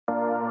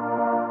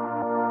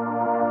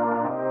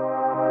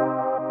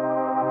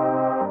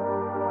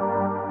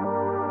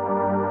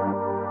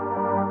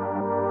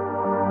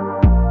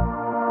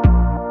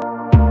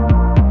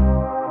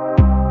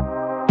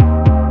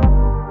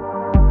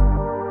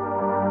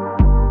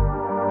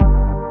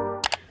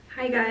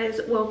Hey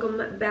guys,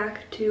 welcome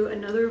back to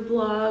another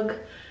vlog.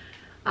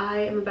 I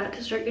am about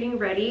to start getting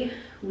ready.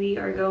 We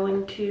are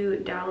going to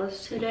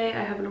Dallas today.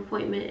 I have an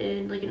appointment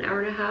in like an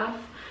hour and a half,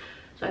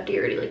 so I have to get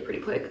ready like pretty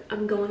quick.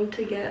 I'm going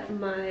to get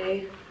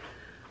my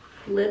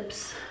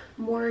lips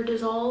more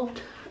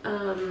dissolved.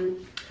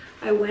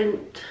 I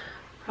went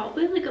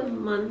probably like a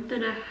month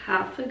and a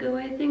half ago,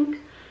 I think,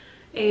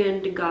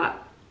 and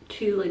got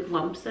two like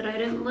lumps that I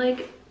didn't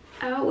like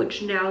out,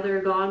 which now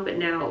they're gone, but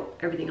now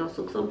everything else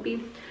looks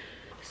lumpy.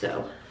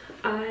 So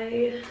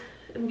I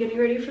am getting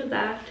ready for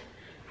that.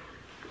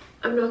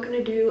 I'm not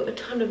gonna do a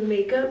ton of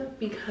makeup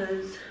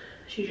because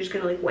she's just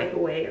gonna like wipe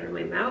away around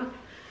my mouth,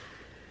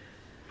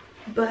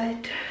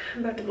 but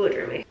I'm about to blow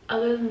dry my.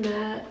 Other than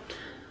that,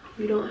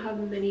 we don't have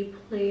many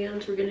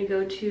plans. We're gonna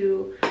go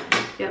to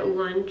get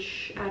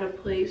lunch at a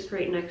place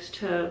right next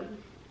to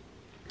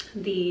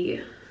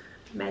the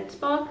med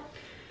spa.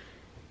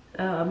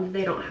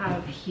 They don't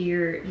have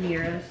here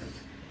near us,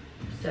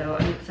 so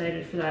I'm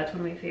excited for that. It's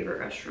one of my favorite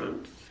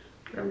restaurants.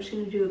 I'm just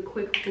gonna do a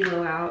quick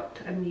blowout.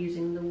 I'm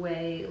using the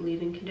Way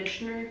leave-in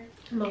conditioner.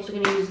 I'm also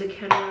gonna use the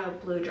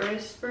Kenra blow dry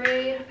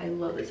spray. I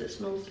love this, it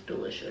smells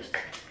delicious.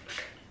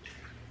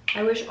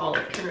 I wish all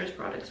of Kenra's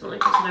products smell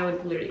like this, and I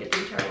would literally get the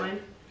entire line.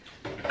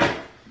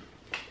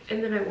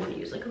 And then I want to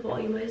use like a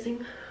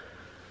volumizing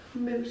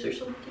mousse or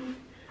something.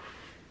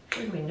 I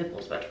think my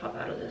nipple's about to pop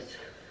out of this.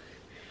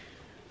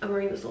 I'm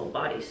wearing this little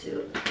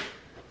bodysuit.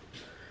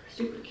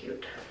 Super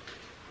cute.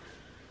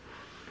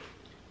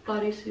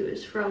 Bodysuit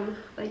is from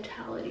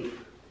Vitality.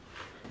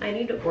 I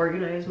need to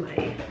organize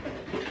my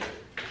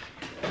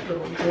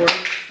little drawers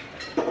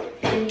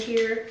in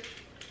here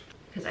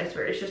because I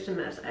swear it's just a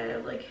mess. I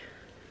have like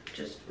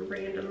just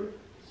random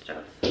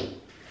stuff.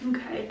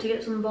 Okay, to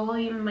get some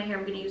volume in my hair,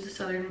 I'm gonna use the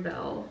Southern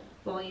Belle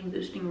Volume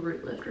Boosting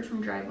Root Lifter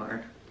from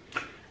Drybar.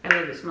 I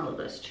love the smell of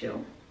this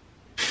too.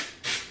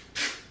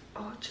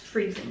 Oh, it's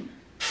freezing.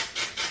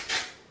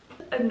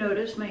 I've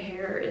noticed my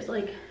hair is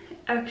like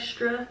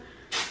extra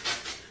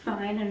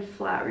fine and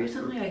flat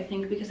recently, I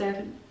think because I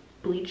haven't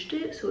bleached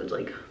it, so it's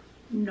like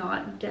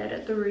not dead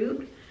at the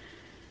root.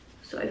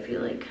 So I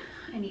feel like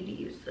I need to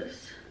use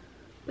this.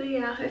 But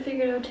yeah, I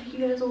figured I would take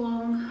you guys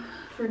along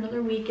for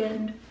another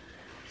weekend,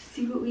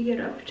 see what we get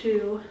up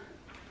to.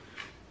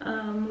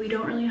 We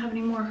don't really have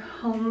any more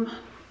home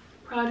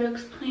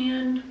projects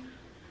planned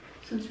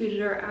since we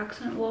did our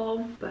accent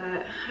wall,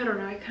 but I don't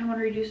know, I kind of want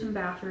to redo some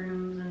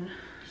bathrooms and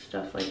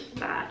stuff like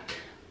that.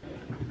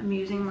 I'm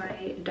using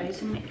my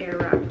Dyson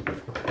Airwrap,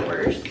 of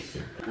course.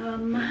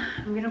 I'm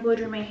gonna blow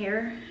dry my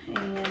hair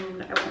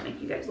and I won't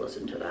make you guys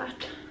listen to that.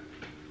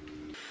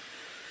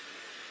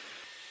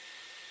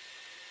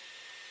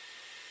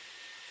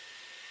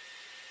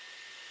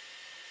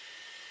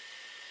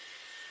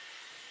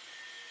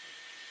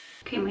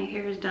 Okay, my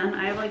hair is done.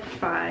 I have like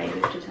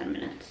 5 to 10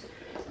 minutes.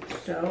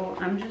 So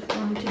I'm just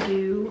going to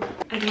do,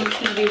 I think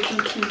I'm gonna do some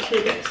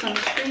tinted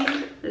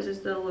sunscreen. This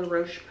is the La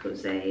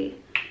Roche-Posay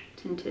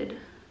tinted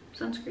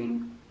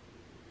sunscreen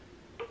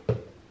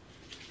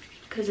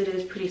because it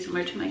is pretty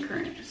similar to my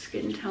current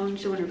skin tone,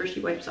 so whenever she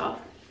wipes off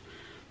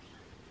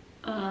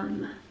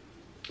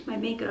my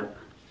makeup,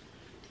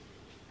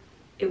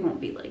 it won't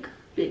be like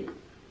big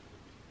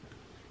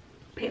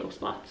pale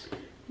spots.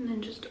 And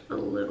then just a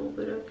little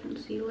bit of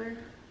concealer,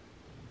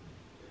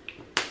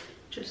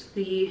 just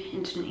the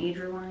Instant Age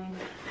Rewind.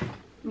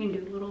 I'm gonna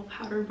do a little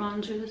powder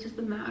bronzer. This is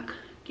the MAC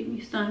Give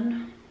Me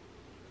Sun.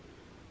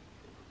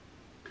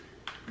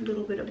 A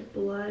little bit of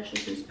blush.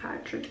 This is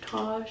Patrick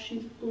Ta.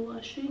 She's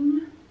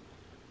blushing.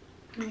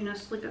 I'm gonna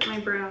slick up my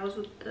brows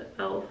with the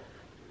e.l.f.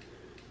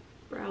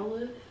 Brow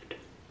Lift.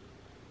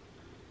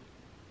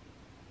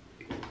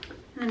 And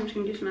I'm just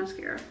gonna do some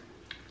mascara.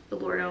 The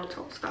L'Oreal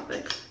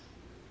Telescopic.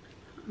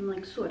 I'm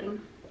like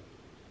sweating.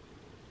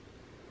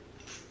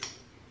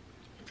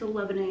 It's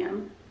 11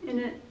 a.m. and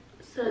it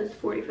says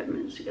 45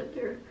 minutes to get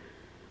there,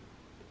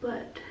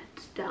 but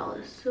it's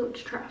Dallas, so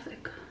it's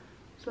traffic.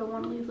 So I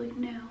want to leave like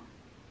now.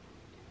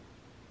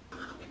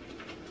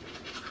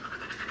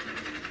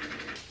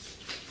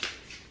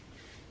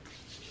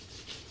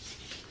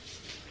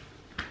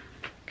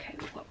 Okay,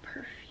 what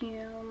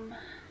perfume?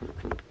 I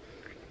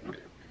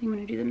think I'm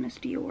gonna do the Miss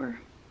Dior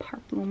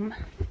Parfum.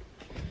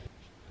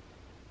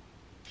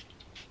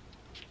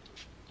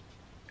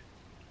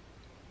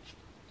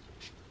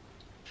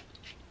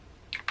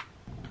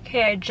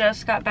 Okay, I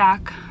just got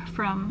back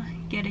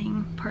from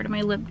getting part of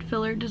my lip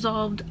filler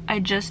dissolved. I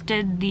just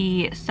did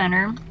the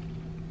center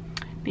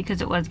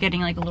because it was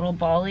getting like a little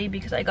bally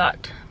because I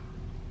got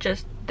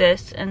just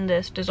this and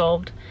this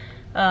dissolved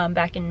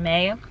back in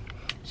May.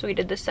 So we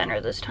did the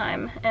center this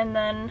time, and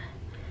then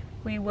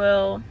we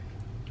will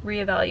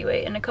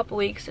reevaluate in a couple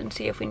weeks and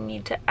see if we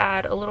need to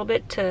add a little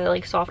bit to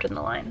like soften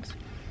the lines.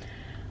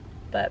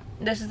 But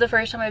this is the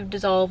first time I've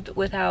dissolved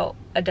without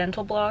a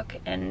dental block,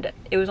 and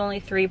it was only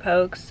 3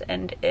 pokes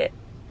and it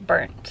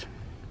burnt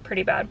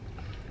pretty bad.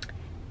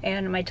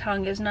 And my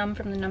tongue is numb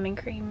from the numbing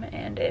cream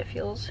and it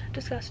feels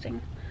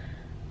disgusting.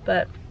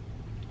 But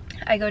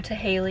I go to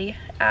Haley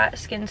at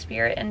Skin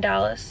Spirit in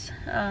Dallas.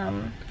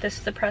 This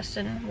is the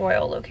Preston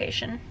Royal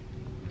location.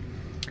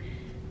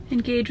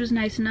 And Gage was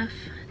nice enough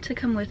to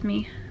come with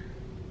me.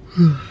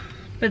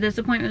 But this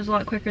appointment was a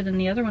lot quicker than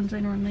the other ones I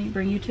normally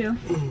bring you to.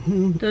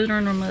 Those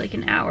are normally like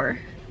an hour,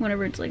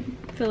 whenever it's like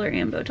filler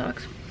and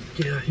Botox.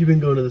 Yeah, you've been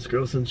going to this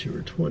girl since you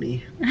were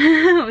 20.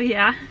 Oh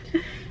yeah.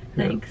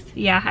 Thanks.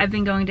 Yeah, I've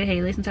been going to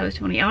Haley since I was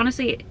 20.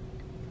 Honestly,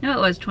 no,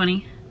 it was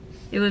 20.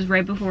 It was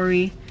right before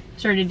we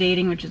started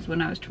dating, which is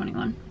when I was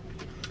 21.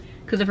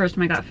 Because the first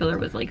time I got filler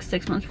was like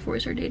 6 months before we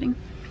started dating.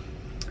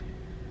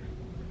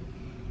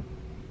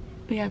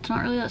 But yeah, it's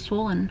not really that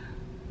swollen.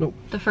 Nope.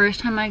 The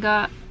first time I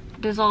got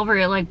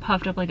Dissolver, it like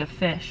puffed up like a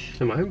fish.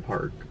 In my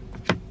park.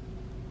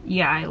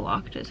 Yeah, I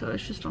locked it, so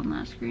it's just on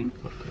that screen.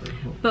 Okay.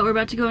 But we're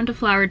about to go into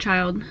Flower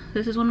Child.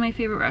 This is one of my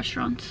favorite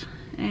restaurants.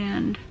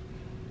 And...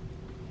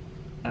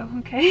 oh,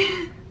 okay.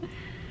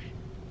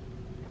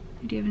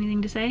 Do you have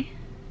anything to say?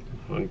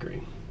 I'm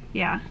hungry.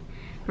 Yeah.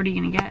 What are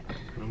you gonna get?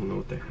 I don't know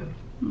what they have.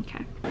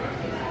 Okay.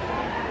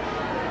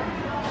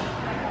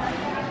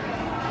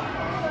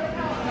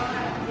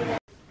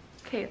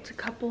 Okay, it's a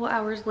couple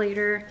hours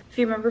later. If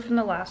you remember from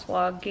the last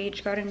vlog,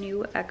 Gage got a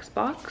new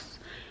Xbox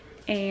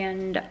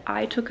and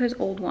I took his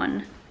old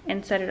one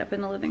and set it up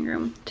in the living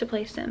room to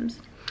play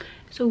Sims.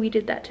 So we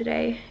did that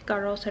today, got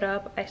it all set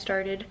up. I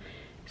started.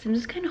 Sims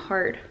is kind of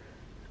hard.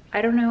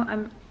 I don't know,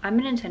 I'm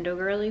a Nintendo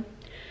girly.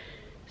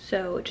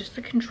 So just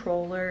the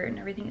controller and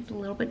everything is a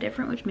little bit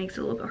different, which makes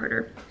it a little bit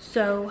harder.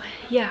 So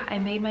yeah, I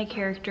made my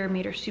character,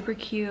 made her super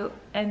cute,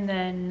 and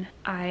then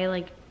I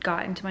like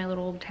got into my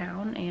little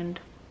town and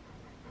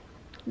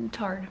it's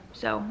hard.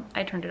 So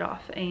I turned it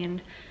off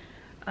and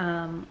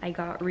I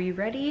got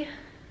ready.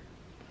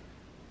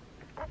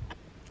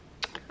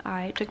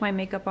 I took my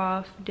makeup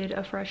off, did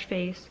a fresh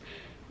face,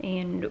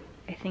 and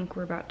I think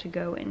we're about to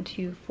go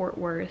into Fort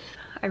Worth.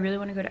 I really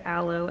want to go to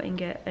Aloe and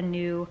get a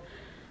new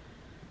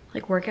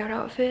like workout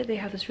outfit. They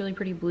have this really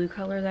pretty blue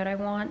color that I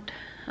want.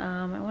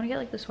 I want to get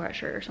like the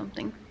sweatshirt or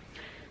something.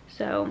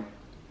 So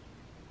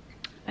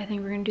I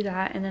think we're gonna do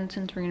that, and then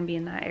since we're gonna be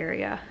in that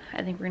area,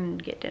 I think we're gonna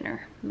get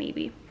dinner,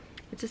 maybe.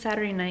 It's a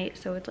Saturday night,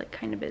 so it's like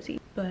kind of busy,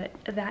 but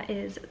that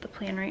is the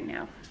plan right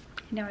now.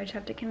 Now I just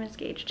have to convince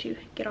Gage to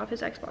get off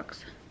his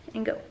Xbox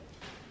and go.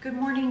 Good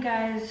morning,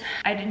 guys.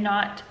 I did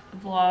not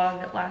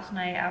vlog last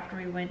night after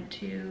we went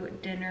to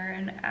dinner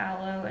and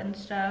Aloe and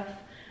stuff.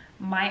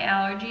 My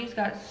allergies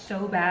got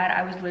so bad,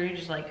 I was literally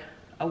just like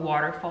a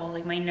waterfall,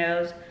 like my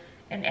nose,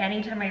 and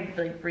anytime I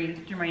like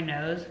breathed through my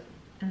nose,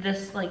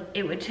 this like,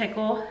 it would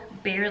tickle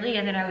barely,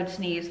 and then I would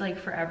sneeze like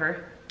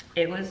forever.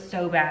 It was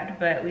so bad,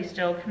 but we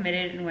still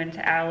committed and went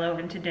to Aloe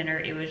and to dinner.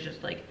 It was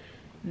just like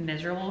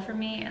miserable for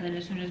me, and then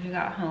as soon as we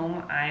got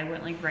home, I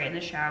went like right in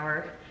the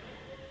shower,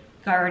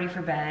 got ready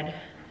for bed.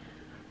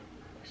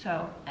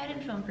 So I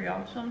didn't film for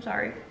y'all, so I'm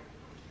sorry.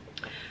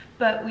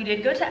 But we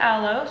did go to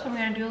Aloe, so I'm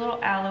gonna do a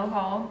little Aloe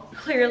haul.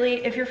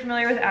 Clearly, if you're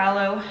familiar with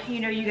Aloe, you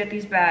know you get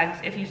these bags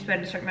if you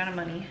spend a certain amount of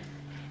money,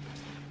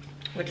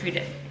 which we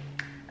did.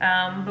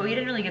 But we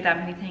didn't really get that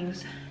many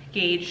things.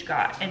 Gage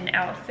got an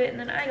outfit, and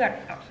then I got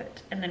an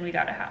outfit, and then we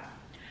got a hat.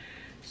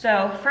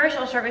 So first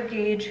I'll start with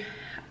Gage.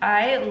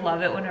 I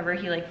love it whenever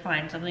he like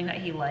finds something that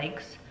he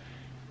likes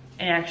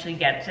and actually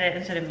gets it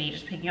instead of me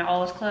just picking out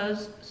all his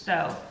clothes.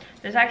 So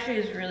this actually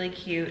is really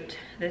cute.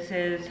 This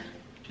is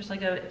just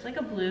like it's like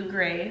a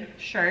blue-gray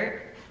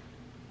shirt.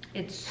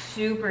 It's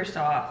super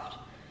soft.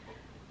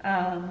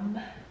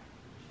 But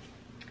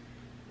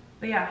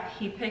yeah,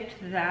 he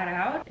picked that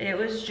out. It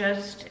was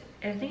just,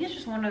 I think it's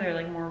just one of their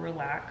like more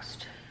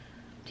relaxed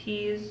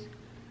tees.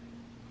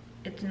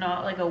 It's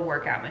not like a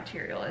workout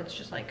material. It's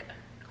just like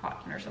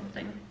cotton or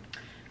something.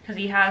 Because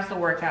he has the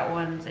workout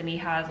ones and he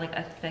has like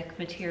a thick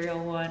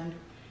material one.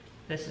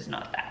 This is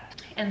not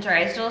that. And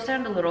sorry, I still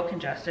sound a little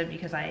congested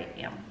because I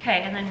am.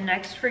 Okay, and then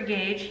next for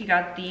Gage, he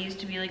got these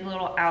to be like a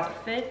little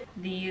outfit.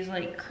 These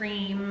like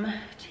cream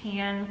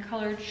tan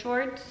colored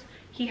shorts.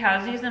 He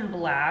has these in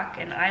black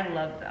and I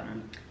love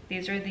them.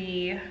 These are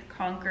the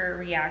Conquer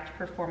React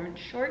Performance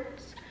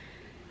shorts.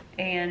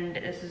 And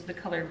this is the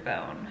color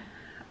Bone.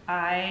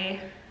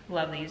 I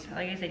love these.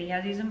 Like I said, he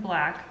has these in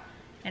black.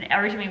 And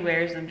every time he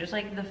wears them, just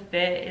like the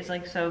fit is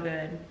like so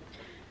good.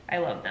 I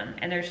love them,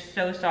 and they're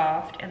so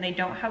soft, and they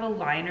don't have a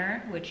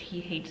liner, which he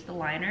hates the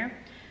liner.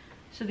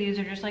 So these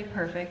are just like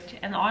perfect,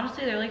 and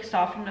honestly they're like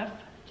soft enough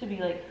to be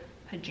like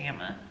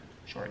pajama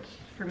shorts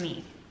for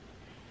me.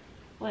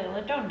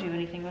 Layla, don't do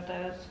anything with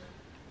those.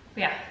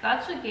 But yeah,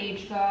 that's what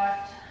Gage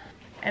got.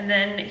 And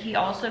then he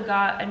also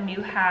got a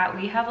new hat.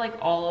 We have like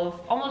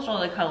almost all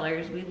the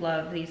colors. We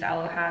love these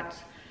Aloe hats.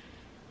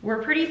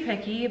 We're pretty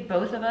picky,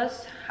 both of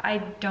us. I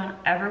don't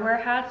ever wear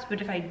hats,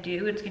 but if I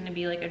do, it's gonna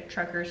be like a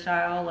trucker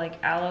style, like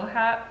Aloe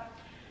hat.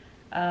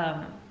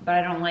 But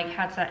I don't like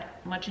hats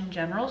that much in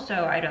general,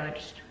 so I'd rather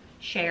just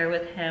share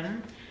with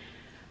him.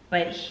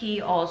 But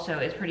he also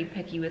is pretty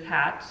picky with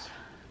hats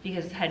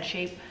because his head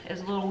shape is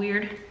a little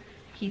weird,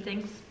 he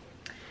thinks.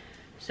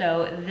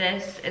 So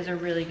this is a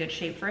really good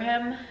shape for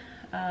him.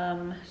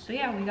 So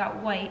yeah, we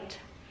got white.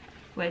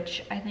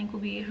 which I think will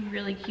be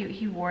really cute.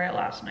 He wore it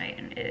last night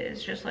and it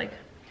is just like,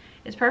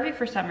 it's perfect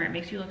for summer. It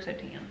makes you look so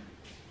tan.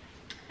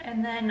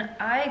 And then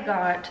I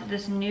got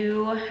this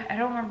new, I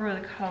don't remember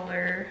the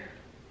color,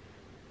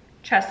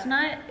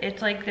 chestnut.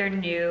 It's like their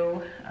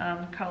new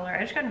color.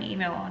 I just got an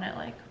email on it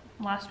like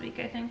last week,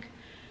 I think.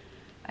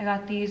 I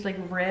got these like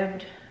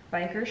ribbed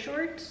biker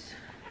shorts.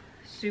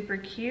 Super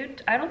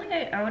cute. I don't think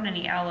I own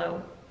any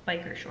Aloe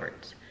biker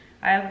shorts.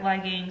 I have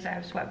leggings, I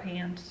have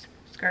sweatpants,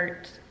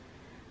 skirts,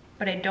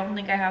 but I don't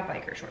think I have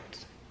biker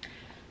shorts.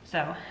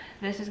 So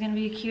this is gonna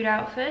be a cute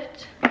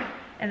outfit.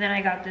 And then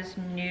I got this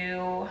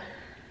new,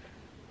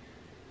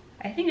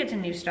 I think it's a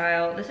new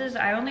style.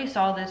 I only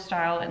saw this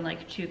style in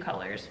like 2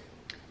 colors.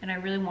 And I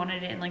really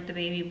wanted it in like the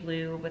baby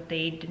blue, but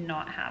they did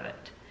not have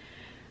it.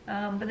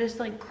 But this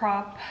like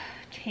crop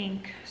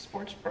tank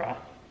sports bra,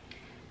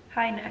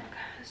 high neck.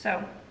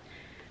 So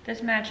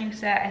this matching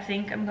set, I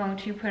think I'm going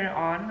to put it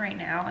on right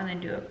now and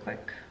then do a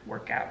quick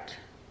workout.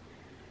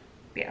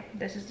 But yeah,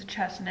 this is the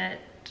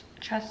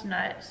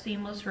chestnut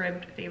seamless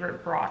ribbed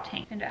favorite bra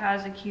tank. And it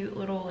has a cute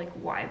little like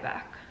Y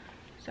back.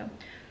 So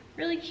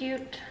really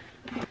cute.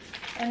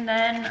 And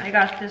then I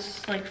got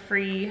this like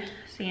free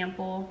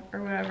sample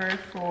or whatever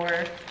for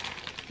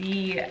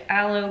the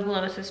Aloe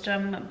Glow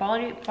System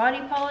body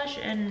polish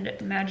and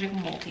Magic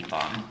Multi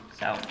Balm.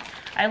 So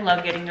I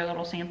love getting their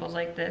little samples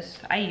like this.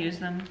 I use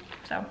them.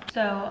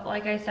 So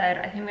like I said,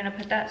 I think I'm gonna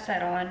put that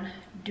set on,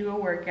 do a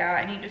workout.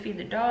 I need to feed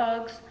the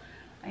dogs.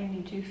 I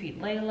need to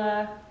feed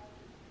Layla.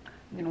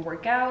 I'm gonna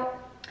work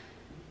out.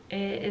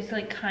 It is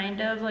like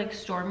kind of like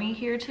stormy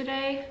here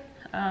today.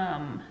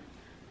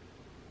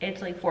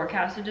 It's like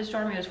forecasted to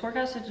storm. It was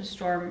forecasted to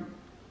storm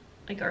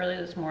like early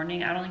this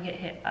morning. I don't think it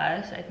hit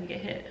us. I think it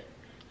hit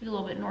a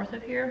little bit north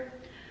of here.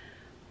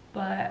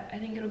 But I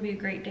think it'll be a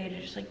great day to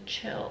just like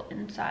chill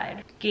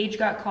inside. Gage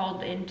got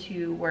called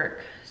into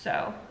work,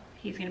 so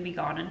he's gonna be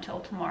gone until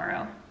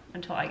tomorrow,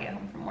 until I get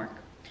home from work.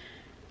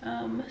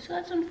 So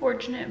that's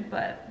unfortunate,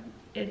 but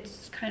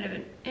it's kind of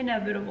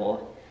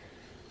inevitable.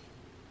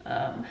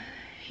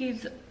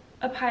 He's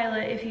a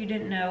pilot, if you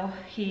didn't know.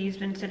 He's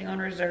been sitting on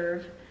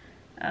reserve,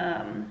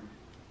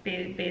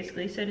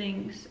 basically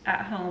sitting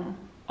at home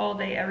all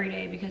day, every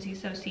day because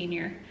he's so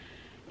senior.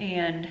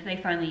 And they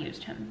finally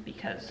used him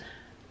because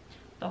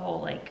the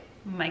whole like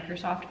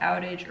Microsoft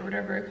outage or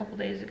whatever a couple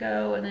days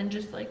ago, and then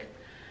just like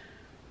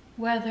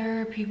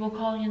weather, people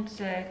calling in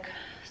sick.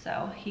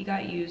 So he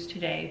got used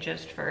today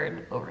just for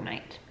an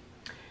overnight.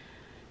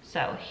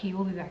 So he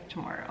will be back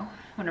tomorrow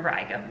whenever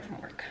I go home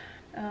from work.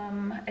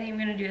 I think I'm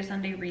gonna do a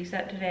Sunday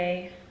reset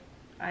today.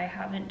 I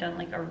haven't done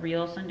like a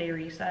real Sunday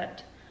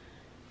reset,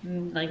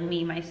 like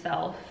me,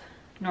 myself.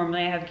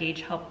 Normally I have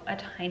Gage help a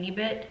tiny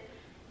bit.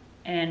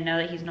 And now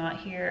that he's not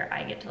here,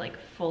 I get to like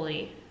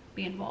fully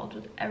be involved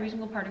with every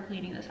single part of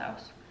cleaning this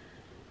house,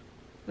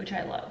 which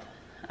I love.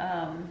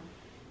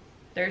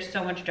 There's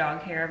so much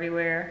dog hair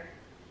everywhere.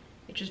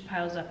 It just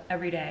piles up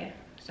every day.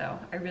 So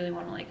I really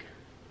want to like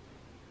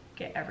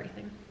get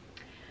everything.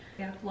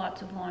 Yeah,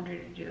 lots of laundry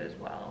to do as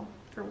well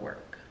for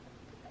work.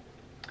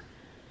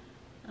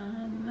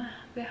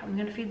 Yeah, I'm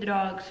gonna feed the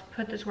dogs,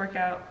 put this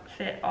workout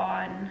fit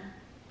on,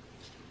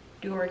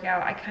 do a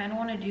workout. I kind of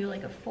want to do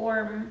like a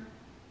form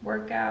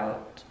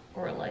workout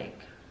or like,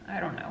 I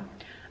don't know.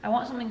 I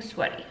want something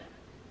sweaty.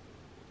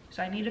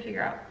 So I need to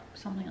figure out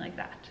something like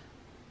that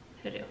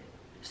to do.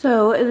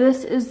 So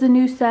this is the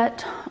new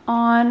set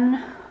on.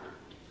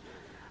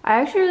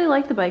 I actually really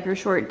like the biker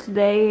shorts.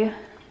 They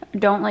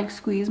don't like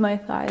squeeze my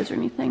thighs or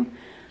anything.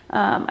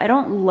 I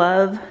don't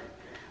love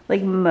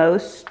like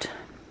most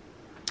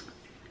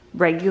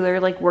regular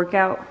like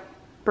workout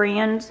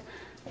brands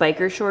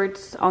biker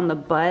shorts on the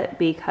butt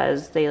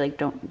because they like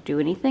don't do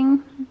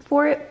anything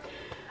for it.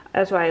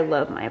 That's why I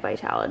love my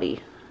Vitality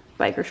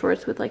biker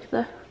shorts with like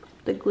the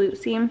glute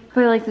seam.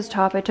 But I like this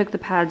top. I took the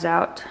pads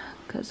out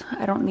because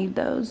I don't need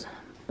those,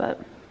 but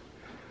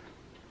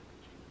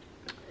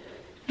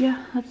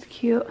yeah, that's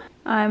cute.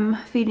 I'm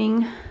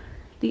feeding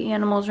the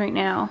animals right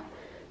now,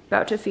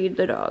 about to feed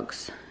the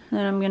dogs.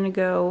 Then I'm gonna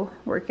go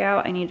work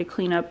out. I need to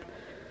clean up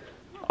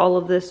all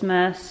of this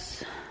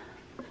mess,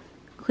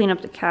 clean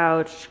up the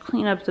couch,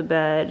 clean up the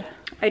bed.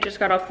 I just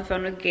got off the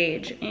phone with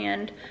Gage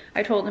and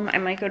I told him I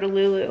might go to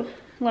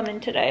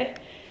Lululemon today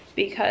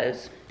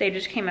because they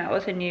just came out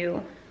with a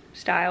new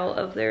style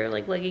of their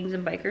like leggings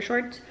and biker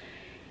shorts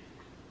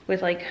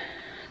with like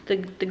the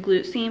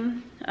glute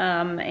seam,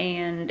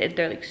 and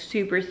they're like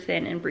super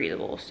thin and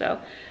breathable. So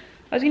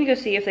I was gonna go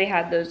see if they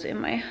had those in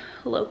my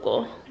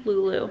local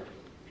Lulu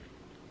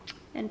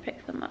and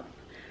pick them up,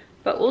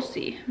 but we'll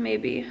see.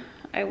 Maybe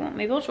I won't.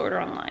 Maybe I'll just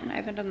order online. I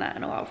haven't done that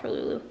in a while for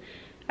Lulu.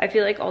 I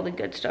feel like all the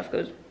good stuff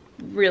goes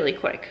really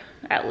quick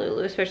at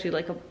Lulu, especially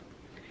like a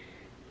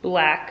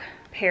black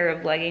pair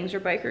of leggings or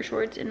biker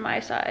shorts in my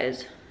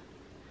size.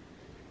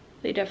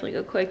 They definitely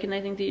go quick, and I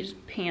think these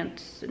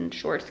pants and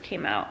shorts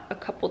came out a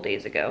couple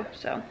days ago,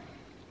 so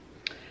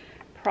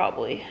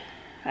probably,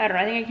 I don't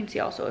know, I think I can see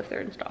also if they're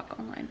in stock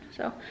online,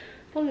 so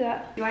we'll do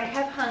that. Do I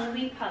have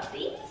hungry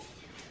puppies?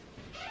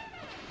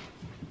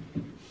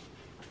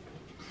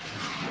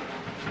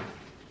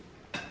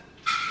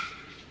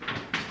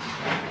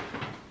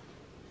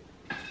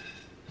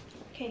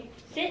 Okay,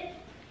 sit,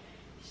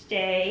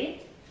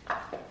 stay.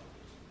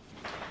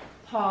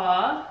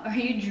 Paw, are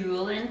you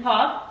drooling?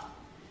 Paw,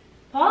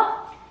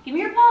 paw, give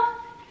me your paw.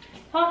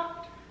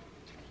 Paw.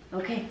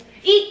 Okay,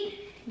 eat.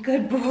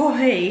 Good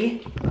boy.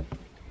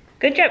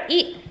 Good job,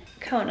 eat.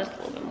 Kona's a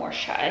little bit more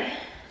shy.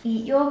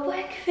 Eat your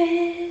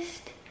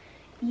breakfast.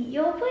 Eat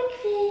your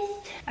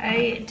breakfast.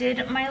 I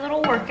did my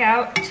little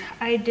workout.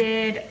 I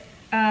did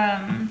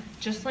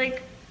just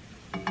like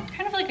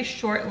kind of like a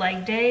short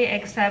leg day,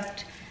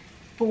 except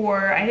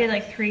for I did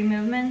like 3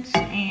 movements,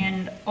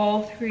 and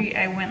all 3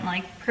 I went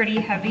like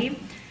pretty heavy,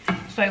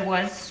 so I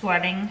was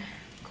sweating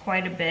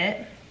quite a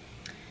bit.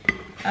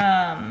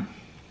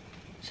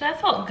 So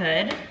that felt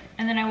good.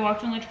 And then I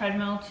walked on the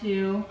treadmill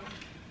too,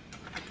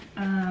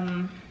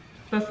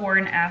 before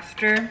and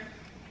after,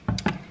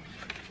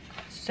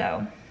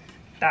 so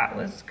that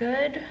was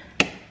good.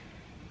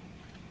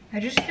 I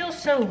just feel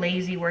so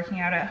lazy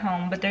working out at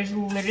home, but there's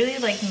literally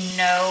like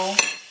no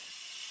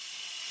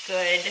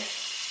good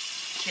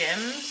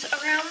gyms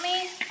around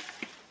me.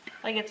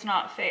 Like, it's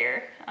not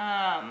fair.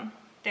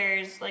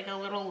 There's like a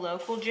little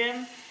local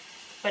gym,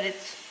 but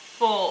it's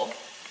full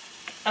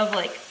of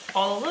like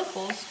all the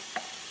locals,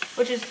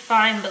 which is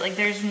fine, but like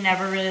there's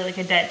never really like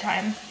a dead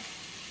time.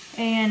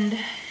 And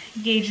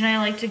Gage and I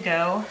like to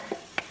go.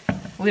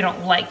 We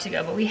don't like to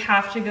go, but we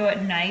have to go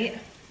at night,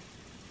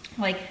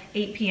 like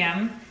 8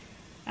 p.m.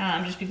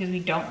 Just because we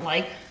don't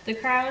like the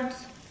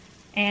crowds.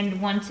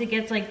 And once it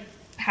gets like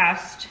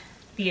past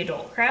the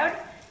adult crowd,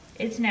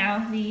 it's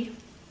now the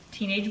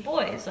teenage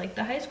boys, like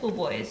the high school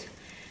boys.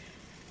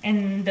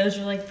 And those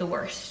are like the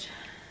worst.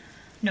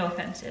 No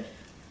offensive.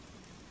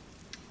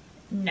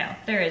 No,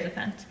 there is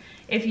offense.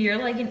 If you're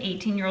like an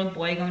 18-year-old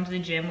boy going to the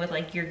gym with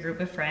like your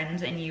group of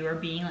friends and you are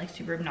being like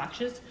super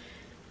obnoxious,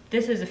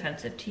 this is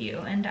offensive to you,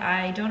 and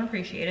I don't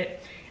appreciate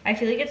it. I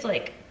feel like it's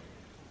like,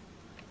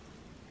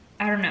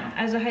 I don't know,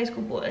 as a high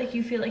school boy, like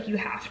you feel like you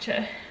have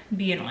to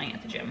be annoying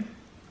at the gym.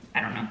 I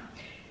don't know,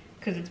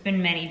 because it's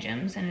been many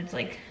gyms and it's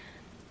like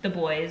the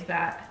boys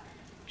that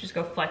just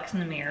go flex in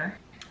the mirror.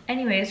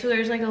 Anyway, so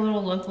there's like a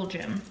little local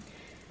gym,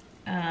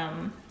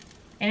 and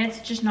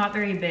it's just not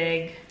very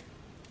big.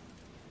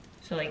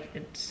 So like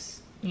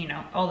it's, you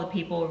know, all the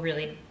people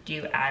really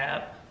do add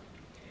up.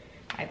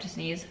 I have to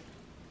sneeze.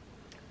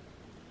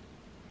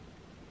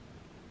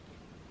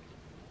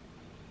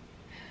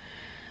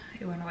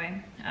 It went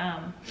away.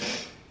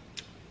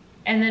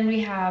 And then we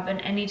have an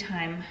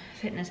Anytime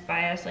Fitness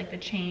by us, like the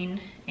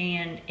chain,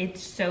 and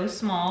it's so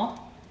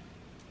small.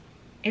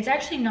 It's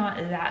actually not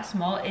that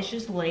small. It's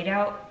just laid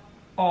out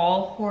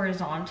all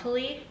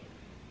horizontally,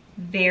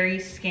 very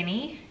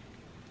skinny.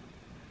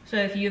 So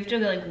if you have to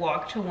like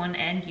walk to one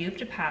end, you have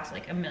to pass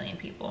like 1 million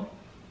people,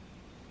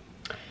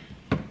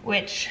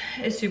 which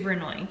is super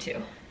annoying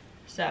too.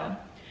 So,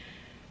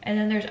 and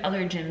then there's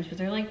other gyms, but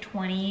they're like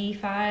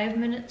 25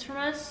 minutes from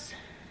us,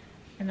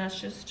 and that's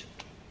just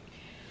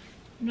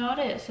not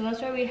it. So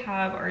that's why we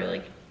have our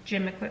like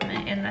gym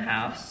equipment in the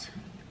house,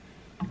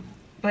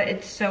 but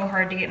it's so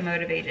hard to get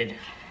motivated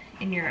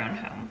in your own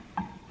home.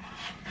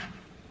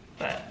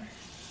 But,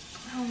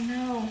 oh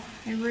no,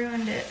 I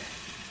ruined it.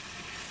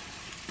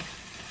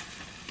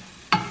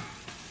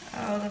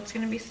 Oh, that's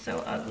gonna be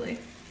so ugly.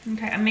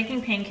 Okay, I'm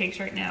making pancakes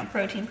right now,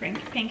 protein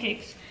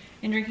pancakes,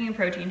 and drinking a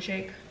protein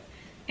shake.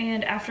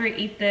 And after I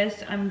eat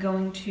this, I'm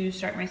going to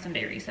start my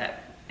Sunday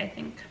reset, I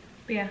think.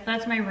 But yeah,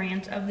 that's my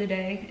rant of the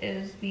day,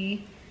 is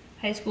the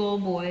high school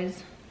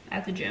boys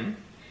at the gym.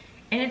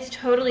 And it's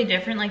totally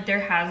different. Like, there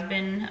has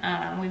been,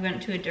 we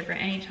went to a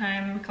different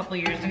Anytime a couple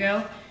years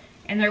ago,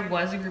 and there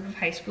was a group of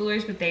high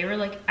schoolers, but they were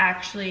like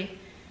actually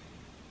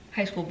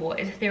high school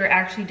boys. They were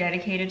actually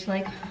dedicated to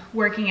like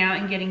working out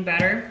and getting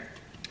better,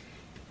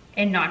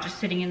 and not just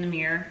sitting in the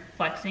mirror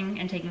flexing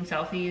and taking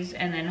selfies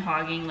and then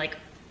hogging like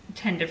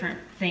 10 different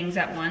things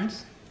at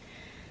once.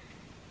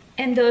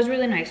 And those were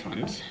the nice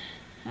ones.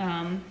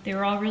 They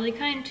were all really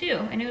kind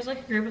too, and it was like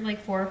a group of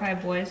like 4 or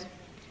 5 boys,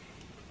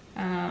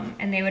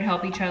 and they would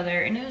help each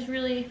other, and it was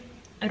really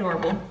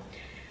adorable.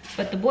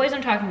 But the boys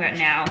I'm talking about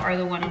now are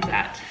the ones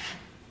that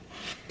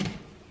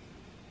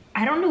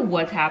I don't know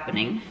what's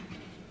happening.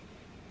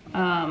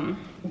 Ow,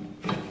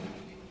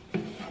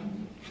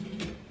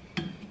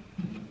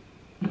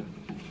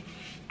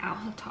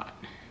 that's hot.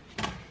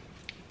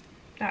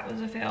 That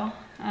was a fail.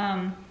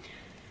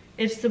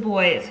 It's the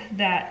boys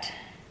that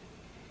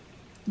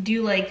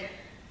do like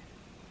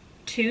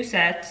 2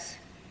 sets,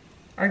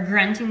 are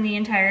grunting the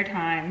entire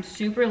time,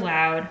 super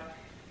loud,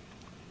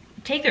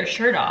 take their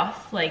shirt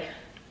off like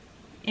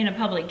in a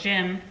public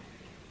gym,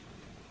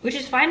 which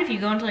is fine if you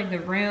go into like the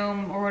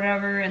room or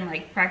whatever and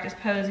like practice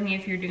posing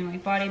if you're doing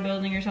like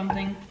bodybuilding or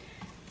something,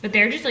 but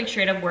they're just like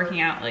straight up working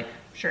out like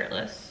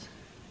shirtless,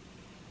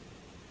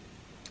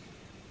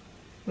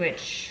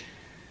 which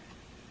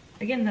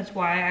again, that's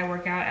why I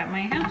work out at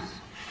my house,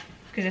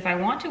 because if I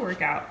want to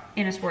work out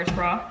in a sports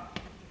bra,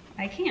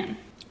 I can.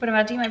 But I'm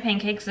about to eat my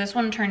pancakes. This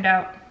one turned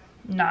out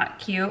not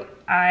cute.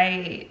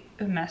 I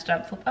messed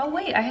up. Oh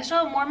wait, I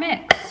still have more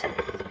mix.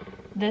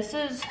 This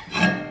is,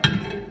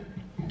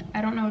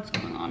 I don't know what's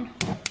going on.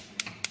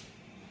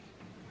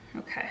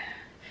 Okay,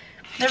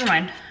 never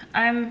mind.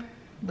 I'm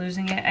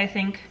losing it, I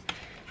think.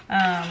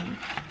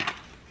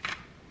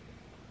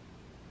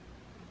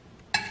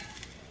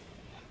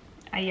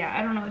 Yeah,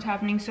 I don't know what's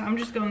happening, so I'm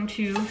just going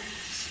to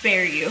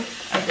spare you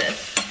of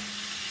this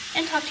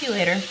and talk to you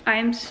later.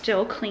 I'm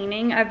still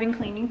cleaning. I've been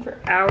cleaning for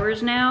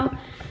hours now.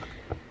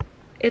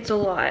 It's a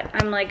lot.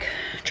 I'm like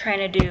trying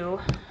to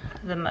do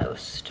the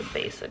most,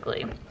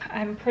 basically.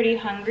 I'm pretty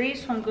hungry,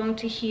 so I'm going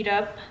to heat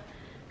up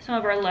some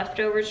of our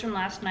leftovers from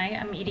last night.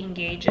 I'm eating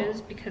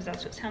Gage's because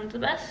that's what sounds the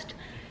best.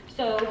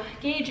 So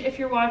Gage, if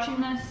you're watching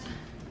this,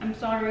 I'm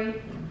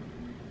sorry.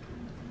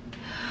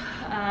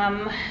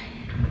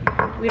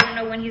 We don't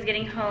know when he's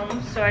getting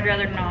home, so I'd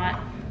rather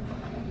not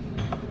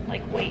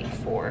like wait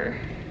for,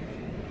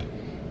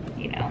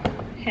 you know,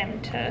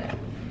 him to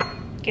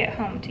get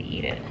home to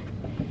eat it.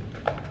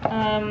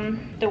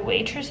 The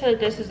waitress said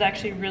this is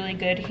actually really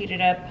good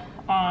heated up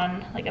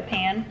on like a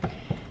pan,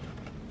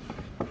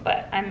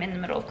 but I'm in the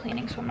middle of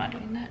cleaning, so I'm not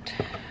doing that.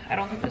 I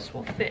don't think this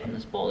will fit in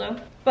this bowl though.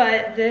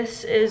 But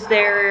this is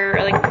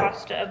their like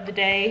pasta of the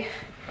day.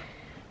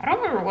 I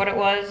don't remember what it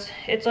was.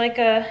 It's like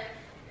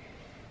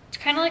it's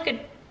kind of like a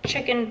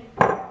chicken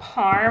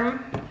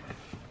parm,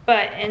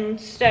 but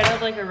instead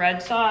of like a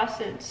red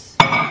sauce, it's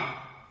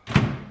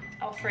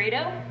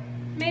Alfredo,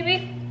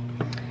 maybe?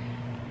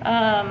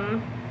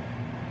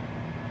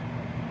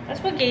 That's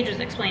what Gage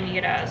was explaining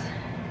it as.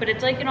 But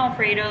it's like an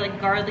Alfredo,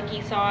 like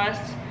garlicky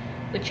sauce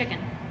with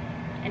chicken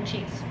and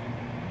cheese.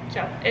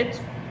 So it's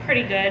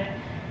pretty good.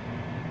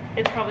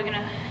 It's probably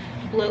gonna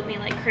bloat me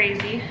like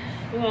crazy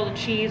with all the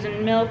cheese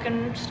and milk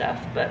and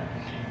stuff, but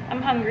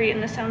I'm hungry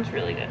and this sounds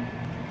really good.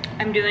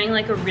 I'm doing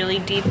like a really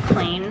deep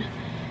clean,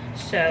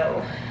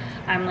 so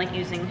I'm like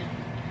using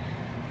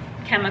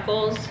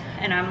chemicals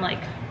and I'm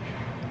like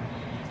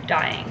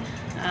dying.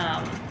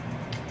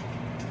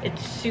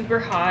 It's super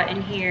hot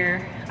in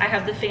here. I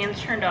have the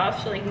fans turned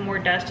off so like more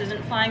dust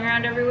isn't flying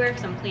around everywhere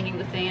because I'm cleaning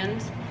the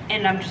fans.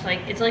 And I'm just like,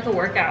 it's like a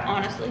workout,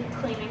 honestly,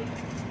 cleaning.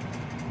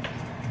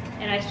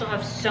 And I still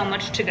have so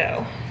much to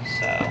go,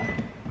 so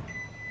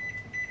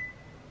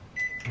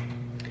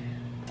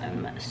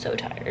I'm so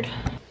tired.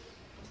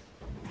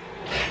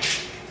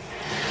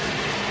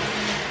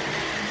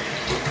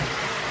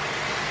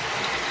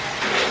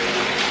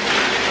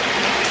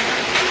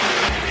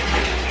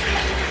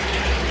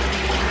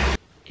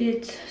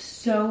 It's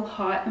so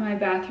hot in my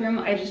bathroom.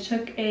 I just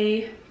took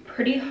a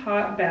pretty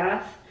hot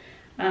bath.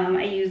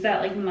 I used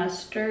that like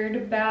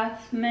mustard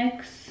bath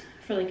mix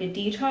for like a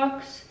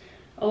detox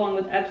along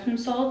with Epsom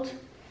salt.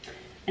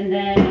 And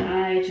then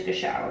I took a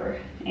shower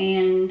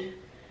and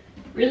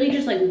really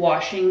just like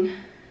washing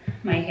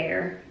my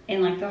hair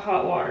in like the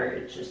hot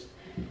water.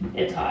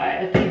 It's hot.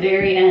 At the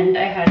very end,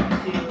 I had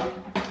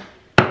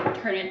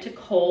to turn it to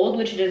cold,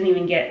 which it doesn't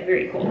even get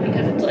very cold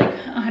because it's like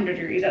 100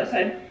 degrees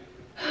outside.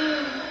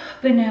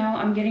 But now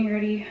I'm getting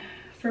ready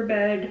for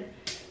bed,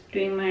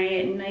 doing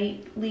my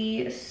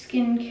nightly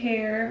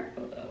skincare.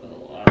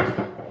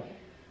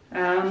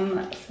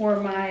 For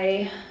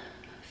my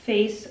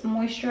face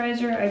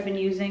moisturizer, I've been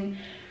using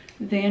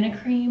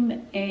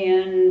Vanicream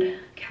and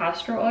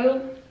castor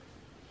oil.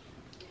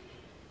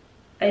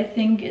 I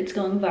think it's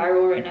going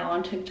viral right now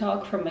on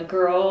TikTok from a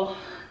girl.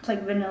 It's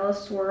like Vanilla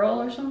Swirl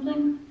or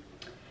something.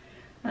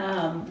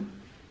 I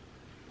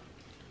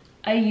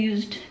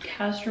used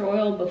castor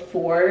oil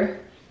before,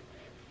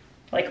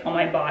 like on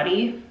my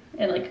body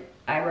and like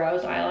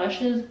eyebrows,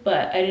 eyelashes,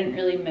 but I didn't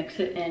really mix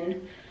it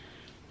in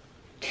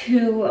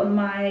to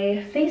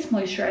my face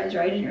moisturizer.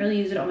 I didn't really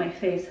use it on my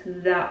face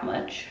that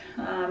much,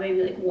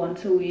 maybe like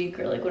once a week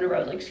or like whenever I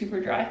was like super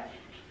dry.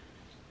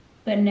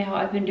 But now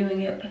I've been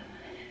doing it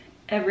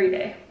every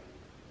day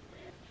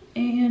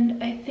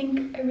and I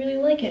think I really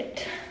like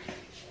it.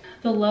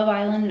 The Love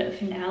Island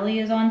finale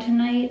is on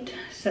tonight,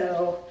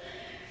 so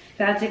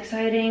that's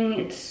exciting.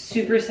 It's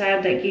super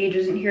sad that Gage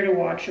isn't here to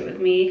watch it with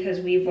me because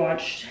we've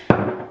watched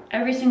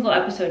every single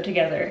episode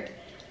together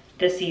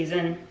this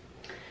season.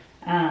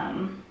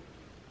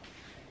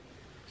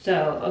 So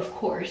of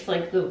course,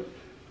 like the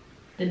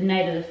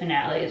night of the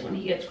finale is when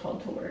he gets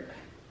called to work.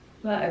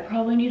 But I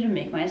probably need to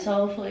make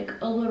myself like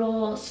a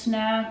little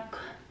snack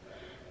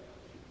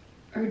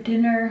or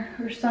dinner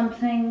or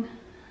something.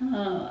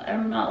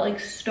 I'm not like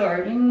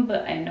starving,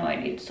 but I know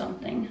I need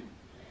something.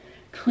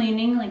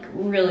 Cleaning like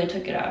really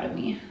took it out of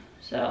me,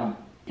 so.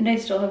 And I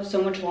still have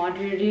so much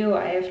laundry to do.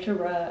 I have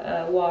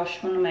to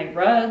wash one of my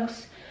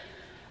rugs.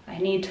 I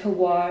need to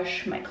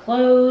wash my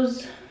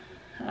clothes.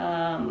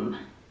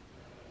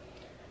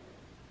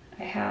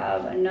 I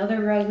have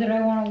another rug that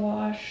I want to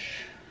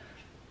wash.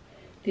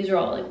 These are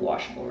all like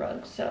washable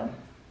rugs, so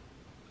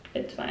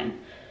it's fine.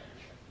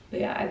 But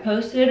yeah, I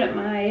posted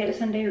my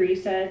Sunday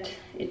reset.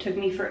 It took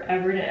me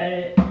forever to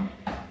edit,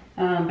 but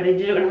I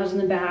did it when I was in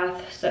the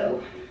bath,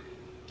 so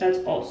that's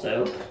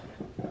also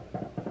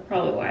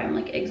probably why I'm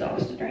like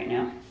exhausted right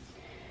now.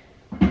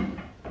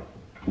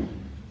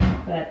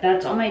 But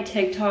that's on my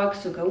TikTok,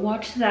 so go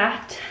watch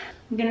that.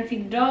 I'm gonna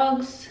feed the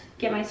dogs,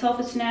 get myself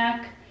a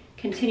snack,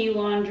 continue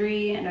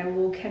laundry, and I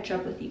will catch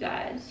up with you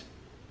guys.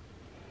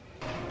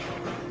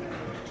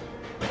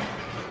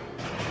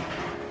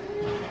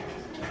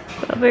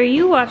 Were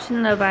you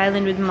watching Love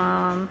Island with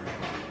Mom?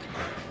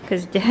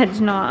 Because Dad's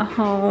not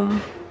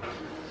home.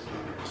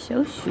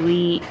 So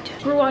sweet.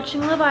 We're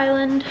watching Love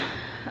Island.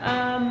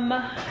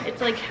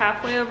 It's like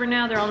halfway over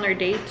now. They're on their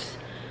dates.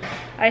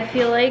 I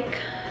feel like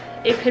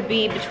it could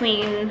be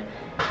between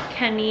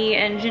Kenny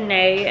and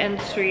Janae and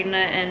Serena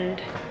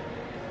and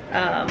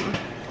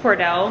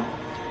Cordell.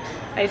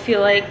 I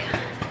feel like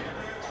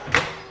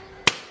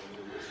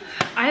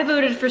I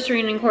voted for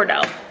Serena and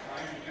Cordell.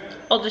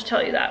 I'll just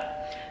tell you that.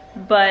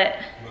 But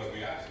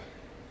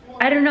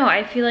I don't know.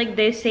 I feel like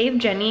they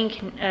saved Kenny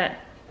and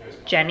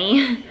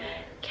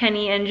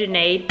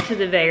Janae to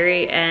the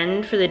very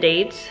end for the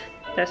dates.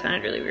 That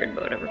sounded really weird,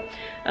 but whatever.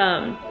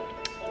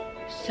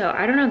 So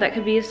I don't know. That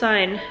could be a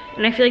sign.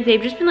 And I feel like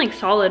they've just been like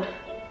solid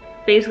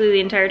basically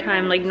the entire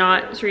time. Like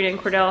not Serena and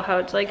Cordell, how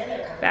it's like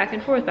back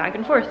and forth, back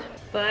and forth.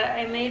 But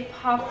I made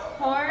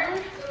popcorn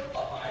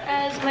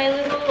as my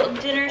little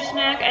dinner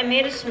snack. I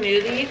made a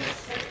smoothie,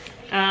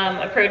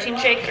 a protein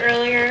shake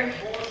earlier.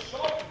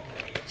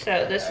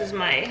 So this is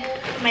my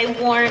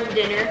warm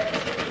dinner.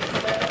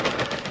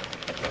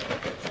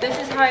 This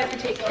is how I have to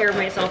take care of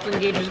myself when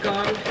Gage is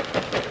gone.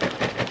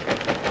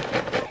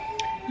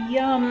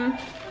 Yum.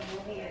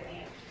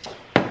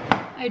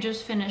 I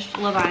just finished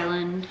Love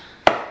Island.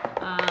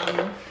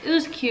 It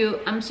was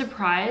cute. I'm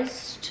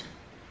surprised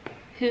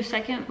who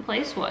second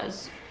place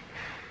was.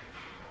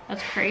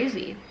 That's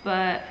crazy,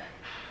 but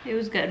it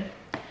was good.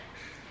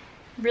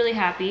 Really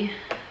happy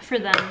for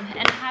them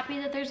and happy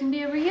that there's gonna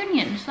be a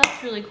reunion, so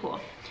that's really cool.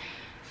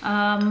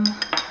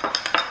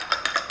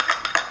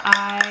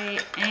 I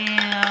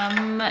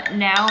am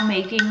now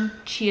making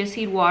chia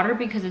seed water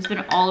because it's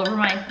been all over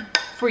my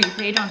For You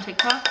page on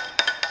TikTok.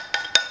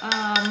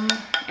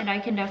 And I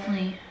can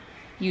definitely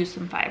use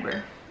some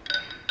fiber.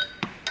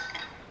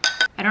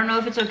 I don't know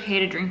if it's okay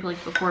to drink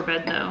like before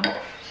bed though,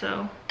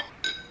 so.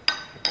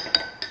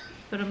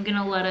 But I'm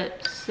gonna let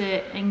it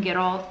sit and get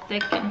all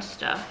thick and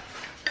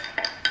stuff.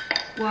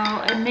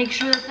 Well, and make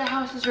sure that the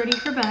house is ready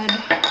for bed.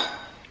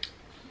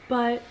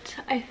 But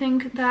I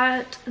think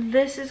that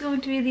this is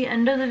going to be the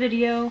end of the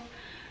video.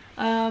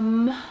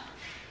 I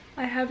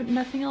have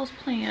nothing else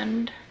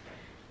planned.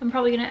 I'm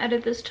probably gonna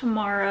edit this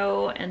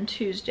tomorrow and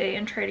Tuesday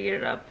and try to get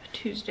it up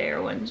Tuesday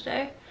or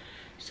Wednesday.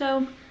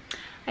 So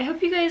I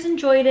hope you guys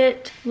enjoyed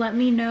it. Let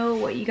me know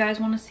what you guys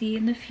want to see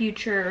in the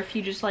future, or if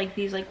you just like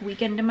these like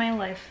weekend in my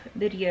life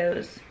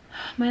videos.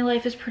 My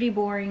life is pretty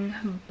boring,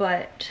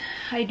 but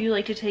I do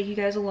like to take you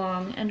guys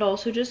along and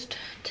also just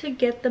to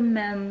get the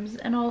memes.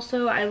 And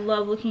also I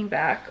love looking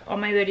back on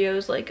my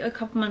videos like a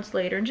couple months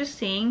later and just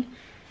seeing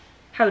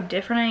how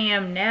different I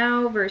am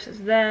now versus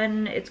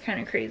then. It's kind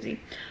of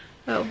crazy.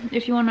 Oh,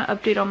 if you want to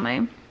update on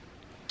my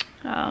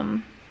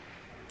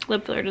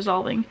lip filler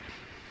dissolving,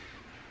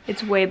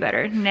 it's way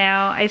better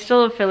now. I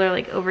still have filler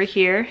like over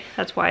here,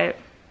 that's why it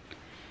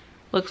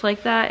looks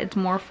like that. It's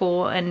more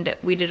full, and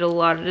we did a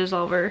lot of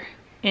dissolver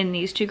in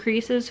these two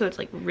creases, so it's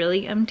like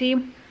really empty.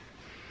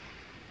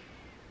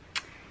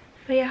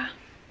 But yeah,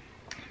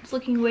 it's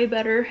looking way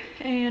better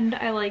and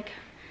I like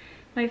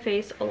my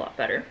face a lot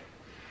better.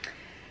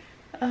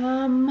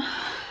 But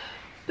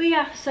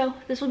yeah, so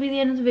this will be the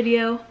end of the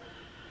video.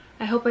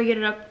 I hope I get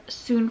it up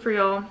soon for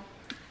y'all,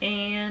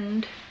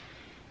 and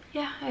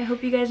yeah, I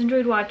hope you guys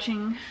enjoyed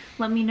watching.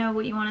 Let me know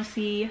what you want to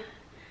see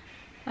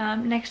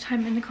next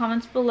time in the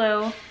comments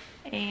below,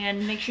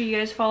 and make sure you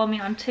guys follow me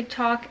on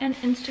TikTok and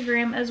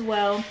Instagram as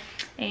well,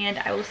 and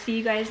I will see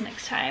you guys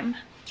next time.